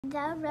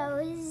The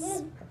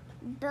Rose,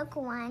 Book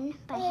 1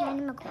 by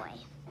Hannah McCoy.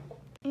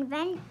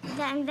 The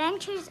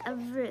Adventures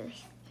of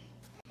Ruth.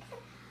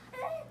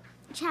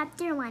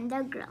 Chapter 1,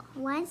 The Girl.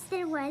 Once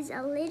there was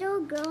a little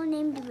girl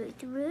named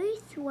Ruth.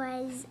 Ruth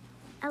was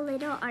a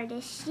little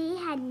artist. She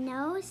had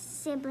no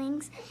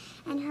siblings,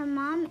 and her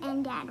mom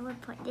and dad were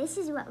poor. This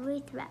is what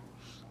Ruth wrote.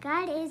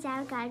 God is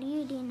our God.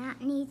 You do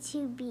not need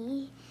to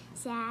be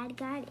sad.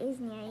 God is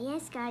near.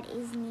 Yes, God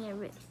is near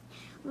Ruth.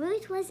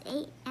 Ruth was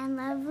 8 and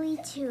lovely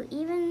too.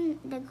 Even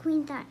the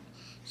queen thought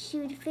she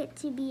would fit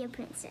to be a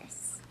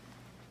princess.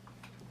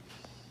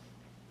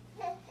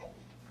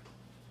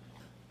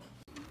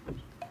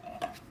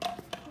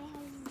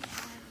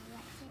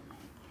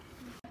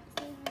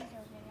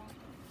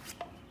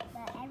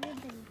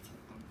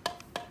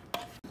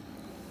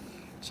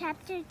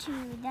 Chapter 2,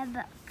 The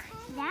Book.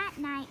 That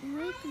night,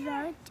 Ruth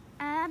wrote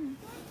a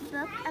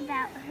book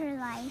about her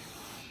life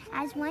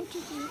as 1, 2,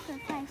 3, 4,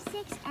 5,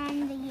 6,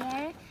 and the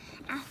year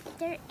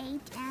after 8,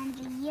 and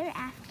the year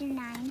after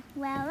 9.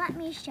 Well, let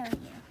me show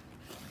you.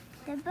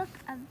 The book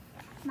of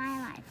my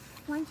life.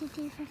 1, 2,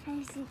 3, 4,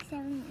 5, 6,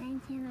 7, 8,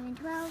 9, 10, 11,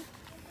 12.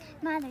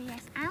 Mother,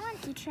 yes, I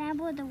want to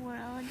travel the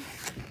world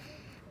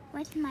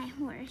with my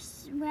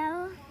horse.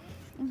 Well,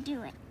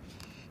 do it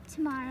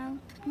tomorrow.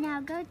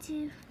 Now go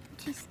to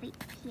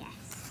sleep,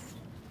 yes.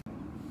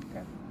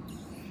 Okay.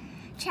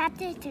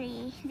 Chapter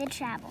 3, The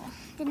Travel.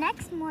 The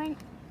next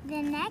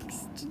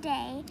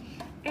day,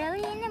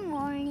 early in the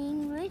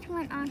morning, Ruth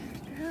went on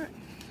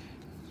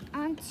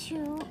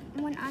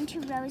to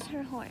Rose,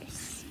 her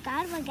horse.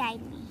 God will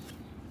guide me.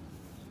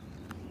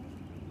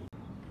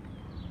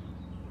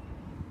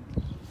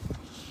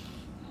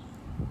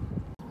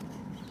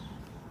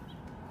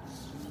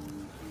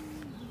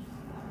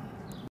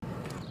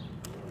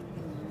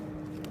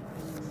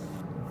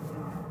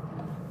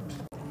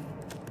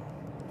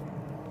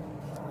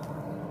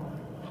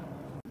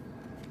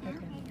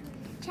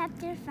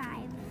 Chapter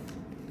 5,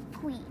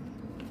 Queen.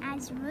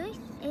 As Ruth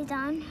is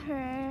on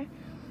her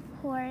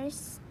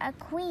horse, a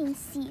queen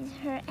sees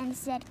her and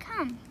said,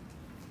 "Come."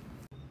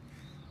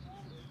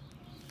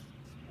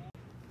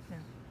 Yeah.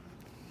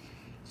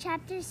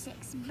 Chapter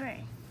 6,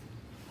 Birth.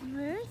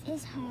 Ruth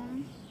is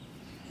home.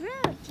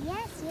 Ruth,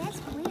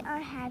 yes, we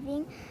are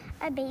having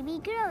a baby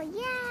girl.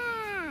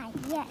 Yeah,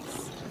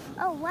 yes.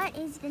 Oh, what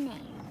is the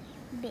name?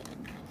 Big.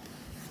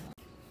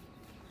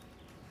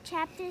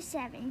 Chapter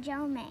 7,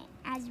 Joe May.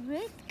 As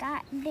Ruth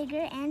got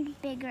bigger and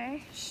bigger,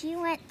 she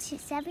went to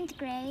 7th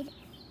grade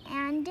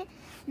and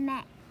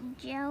met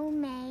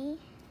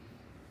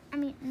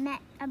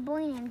a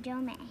boy named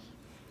Joe May.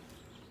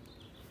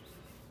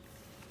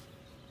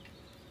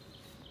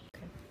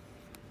 Okay.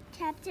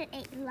 Chapter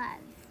 8,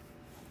 Love.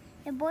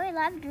 The boy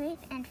loved Ruth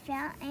and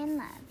fell in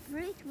love.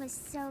 Ruth was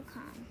so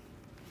calm.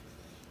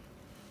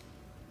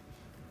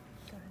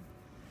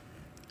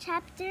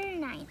 Chapter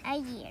 9, A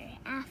Year.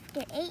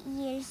 After 8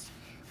 years,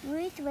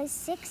 Ruth was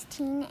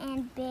 16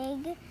 and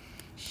big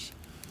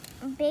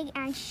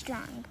and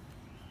strong,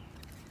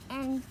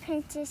 and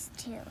princess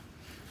too.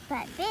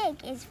 But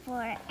big is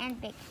 4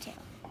 and big too.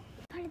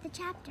 Part of the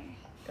chapter.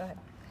 Go ahead.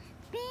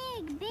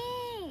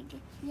 Big,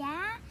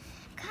 yeah?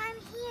 Come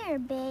here,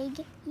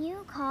 Big.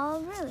 You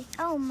call Ruth.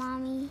 Oh,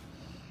 Mommy,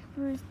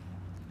 Ruth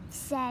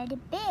said.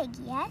 Big,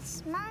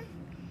 yes, Mom?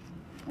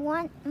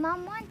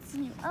 Mom wants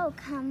you. Oh,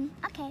 come.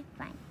 Okay,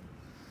 fine.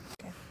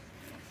 Okay.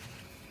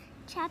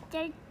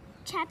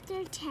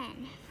 Chapter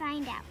 10,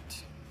 Find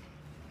Out.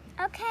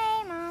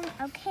 Okay, Mom.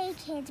 Okay,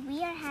 kids,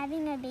 we are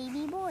having a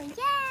baby boy.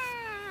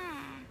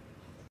 Yeah!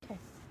 Okay.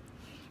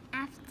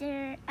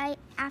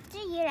 After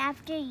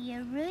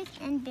year, Ruth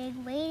and Big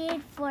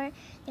waited for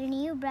their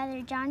new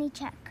brother, Johnny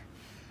Chuck.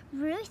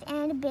 Ruth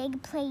and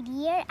Big played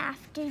year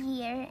after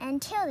year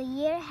until the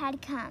year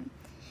had come.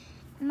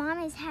 Mom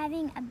is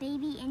having a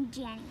baby in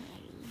January.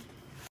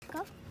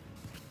 Go.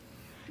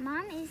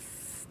 Mom is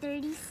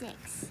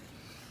 36.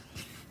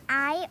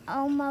 I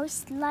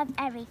almost love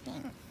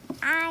everything.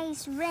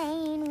 Ice,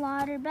 rain,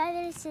 water,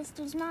 brothers,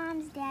 sisters,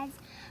 moms, dads,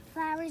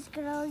 flowers,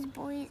 girls,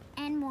 boys,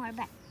 and more,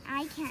 but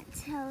I can't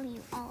tell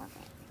you all of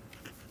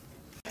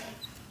it.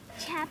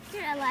 Chapter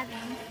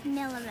 11,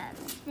 Miller Road.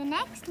 The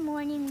next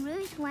morning,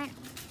 Ruth went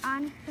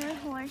on her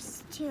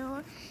horse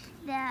to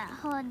the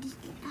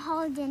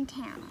Holden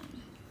town.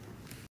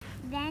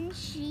 Then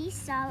she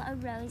saw a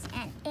rose,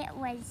 and it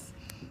was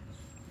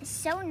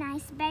so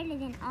nice, better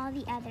than all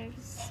the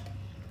others.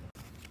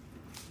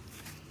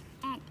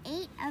 And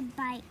ate a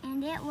bite,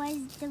 and it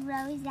was the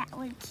rose that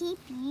would keep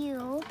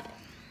you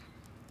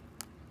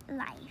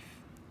life.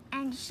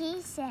 And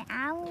she said,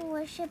 I will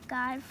worship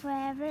God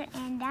forever.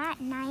 And that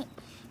night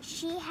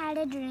she had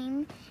a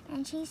dream,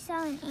 and she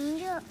saw an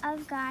angel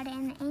of God,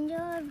 and the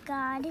angel of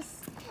God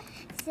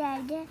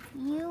said,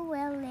 you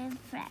will live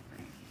forever.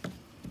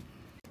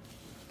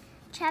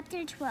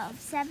 Chapter 12,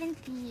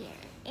 7th year.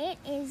 It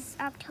is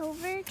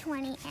October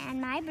 20,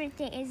 and my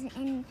birthday is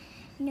in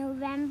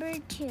November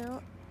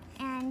 2,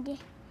 and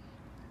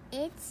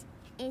it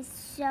is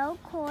so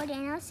cold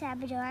in El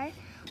Salvador.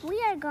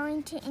 We are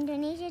going to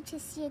Indonesia to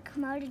see a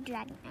Komodo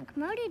dragon. A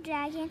Komodo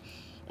dragon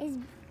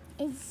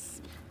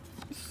is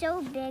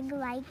so big,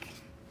 like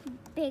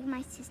Big,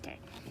 my sister.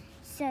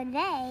 So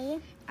they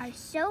are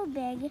so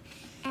big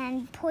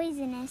and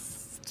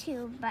poisonous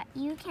too, but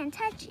you can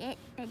touch it,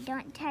 but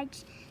don't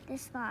touch the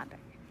slobber.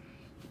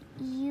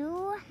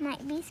 You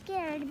might be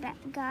scared,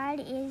 but God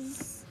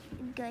is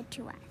good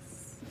to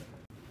us.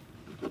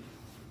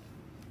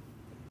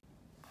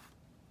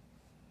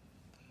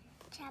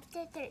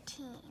 Chapter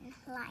 13,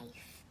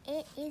 Life.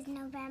 It is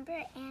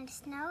November and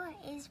snow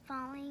is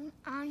falling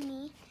on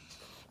me,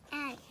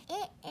 and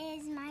it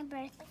is my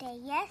birthday.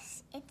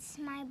 Yes, it's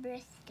my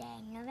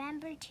birthday,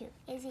 November 2.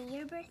 Is it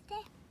your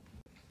birthday?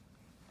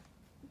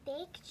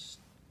 Big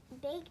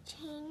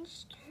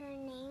changed her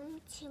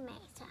name to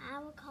May, so I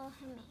will call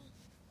her May.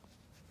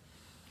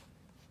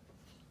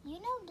 You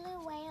know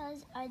blue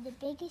whales are the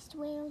biggest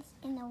whales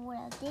in the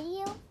world, did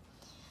you?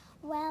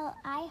 Well,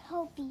 I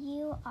hope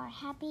you are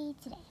happy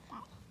today. Bye.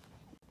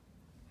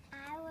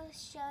 I will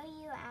show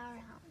you our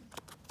home.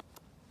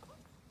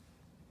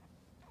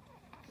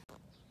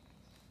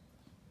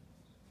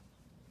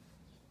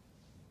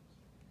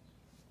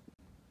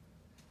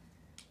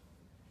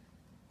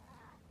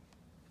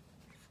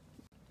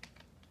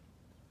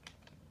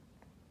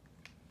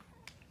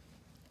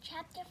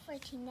 Chapter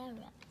 14, The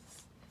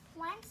Rose.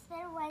 Once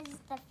there was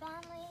the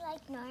family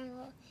like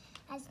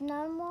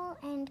normal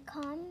and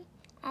calm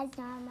as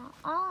normal,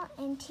 all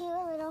in 2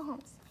 little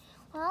homes.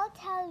 Well, I'll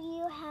tell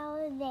you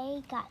how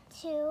they got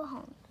 2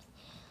 homes.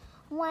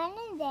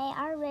 1, they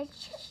are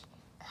rich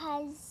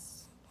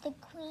because the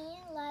queen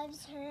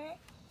loves her,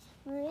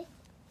 Ruth,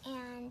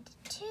 and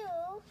 2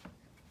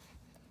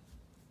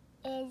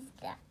 is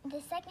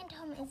the second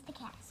home is the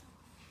castle.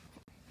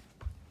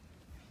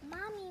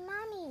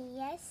 Mommy,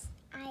 yes,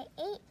 I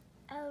ate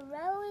a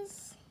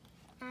rose,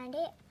 and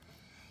it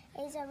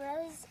is a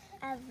rose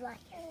of life.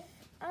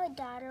 Oh,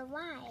 daughter,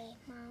 why,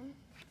 Mom?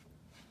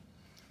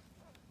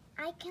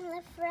 I can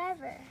live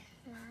forever,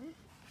 Mom.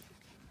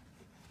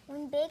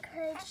 When Big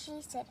heard,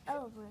 she said,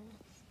 oh,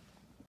 Ruth.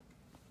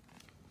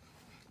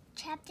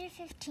 Chapter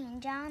 15,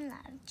 John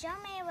Love. Joe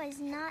May was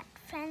not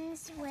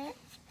friends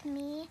with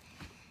me.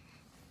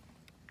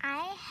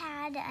 I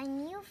had a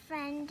new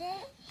friend.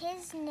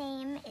 His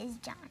name is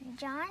John.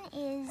 John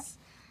is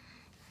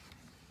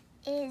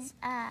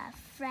a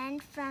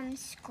friend from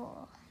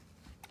school.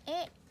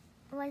 It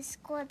was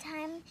school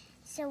time,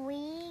 so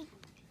we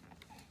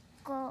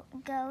go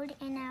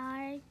in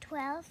our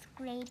 12th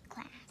grade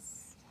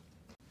class.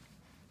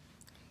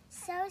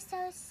 So.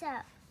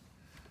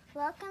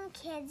 Welcome,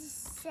 kids,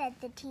 said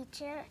the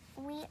teacher.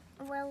 We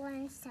will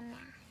learn some math.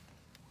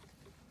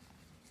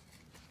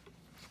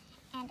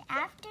 And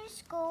after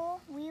school,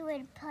 we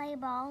would play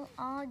ball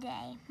all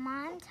day.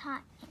 Mom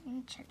taught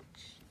in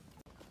church.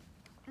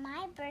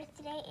 My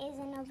birthday is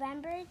in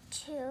November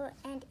 2,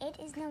 and it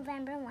is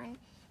November 1,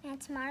 and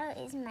tomorrow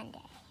is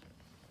Monday.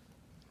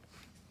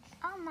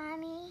 Oh,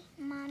 Mommy.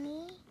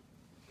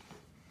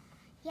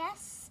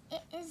 Yes,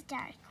 it is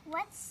dark.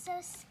 What's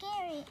so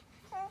scary?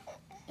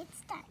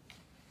 It's dark.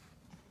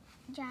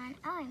 John,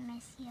 oh, I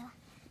miss you.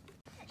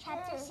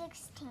 Chapter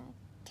 16,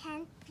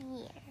 10th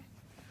year.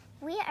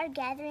 We are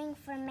gathering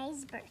for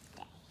May's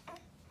birthday.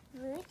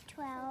 Ruth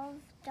 12,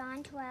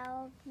 John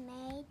 12,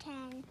 May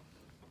 10,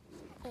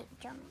 8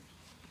 John.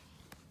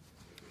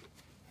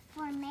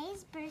 For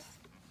May's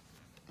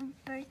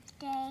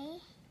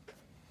birthday,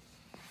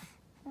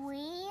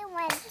 we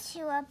went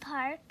to a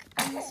park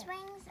on the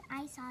swings.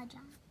 I saw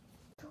John.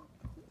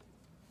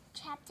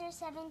 Chapter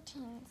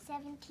 17,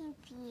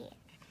 17th year.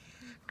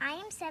 I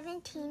am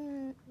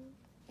 17.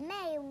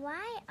 May,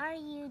 why are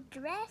you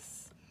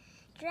dressed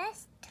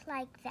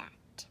like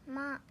that?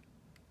 Mom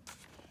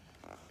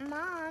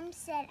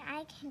said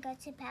I can go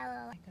to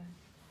Palo.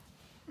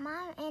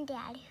 Mom and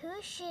Dad,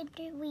 who should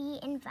we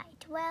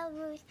invite? Well,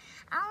 Ruth,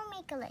 I'll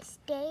make a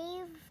list.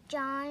 Dave,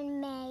 John,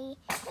 May,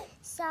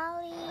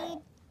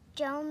 Solly,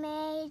 Joe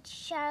May,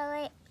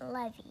 Charlotte,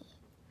 Levy.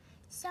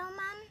 So,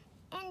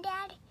 Mom and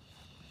Dad,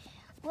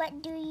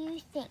 what do you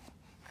think?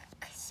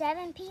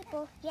 7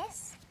 people,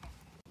 yes?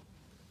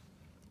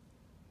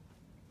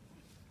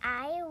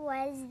 I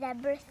was the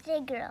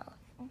birthday girl.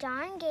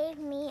 John gave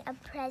me a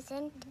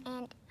present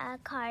and a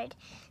card.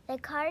 The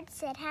card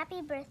said,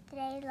 Happy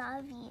birthday,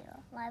 love you,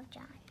 love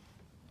John.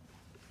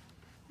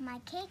 My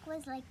cake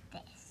was like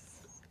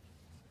this.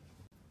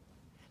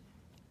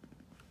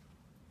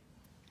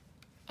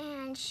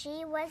 And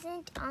she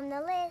wasn't on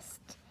the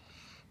list,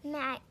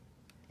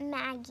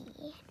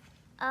 Maggie.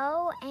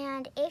 Oh,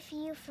 and if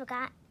you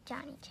forgot,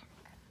 Johnny Chuck.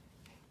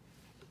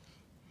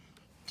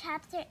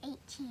 Chapter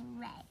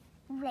 18,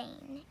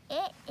 Rain.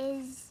 It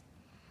is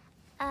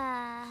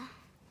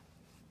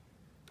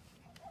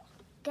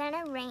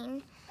gonna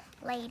rain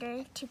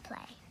later to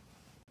play.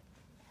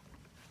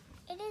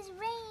 It is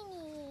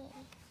rainy.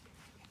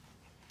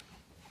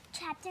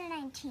 Chapter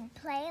 19,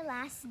 play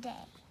last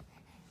day.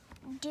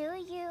 Do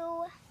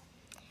you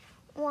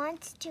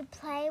want to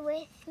play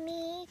with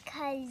me?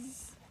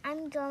 'Cause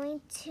I'm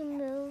going to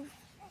move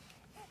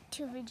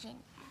to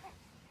Virginia.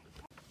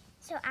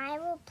 So I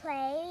will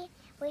play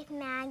with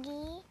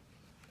Maggie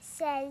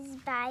says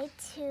bye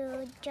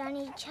to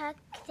Johnny Chuck,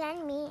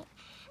 then me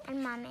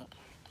and Mom and Dad.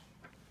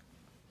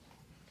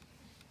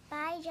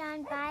 Bye,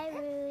 John. Bye,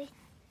 Ruth.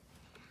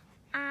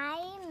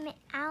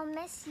 I'll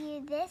miss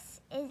you.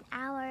 This is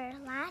our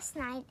last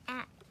night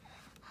at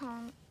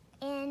home.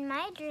 In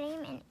my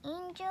dream,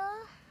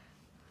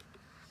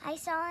 I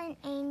saw an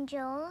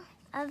angel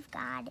of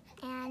God,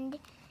 and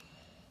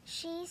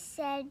she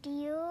said,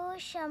 "You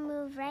shall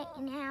move right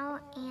now,"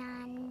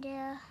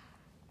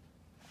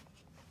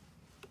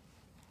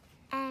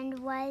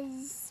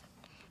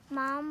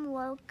 Mom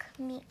woke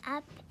me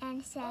up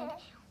and said,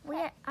 "We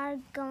are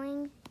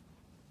going,"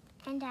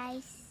 and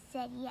I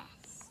said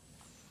yes.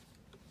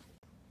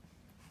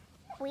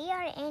 We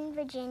are in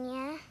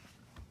Virginia.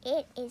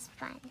 It is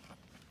fun.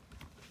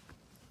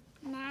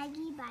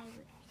 Maggie by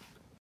Ruth.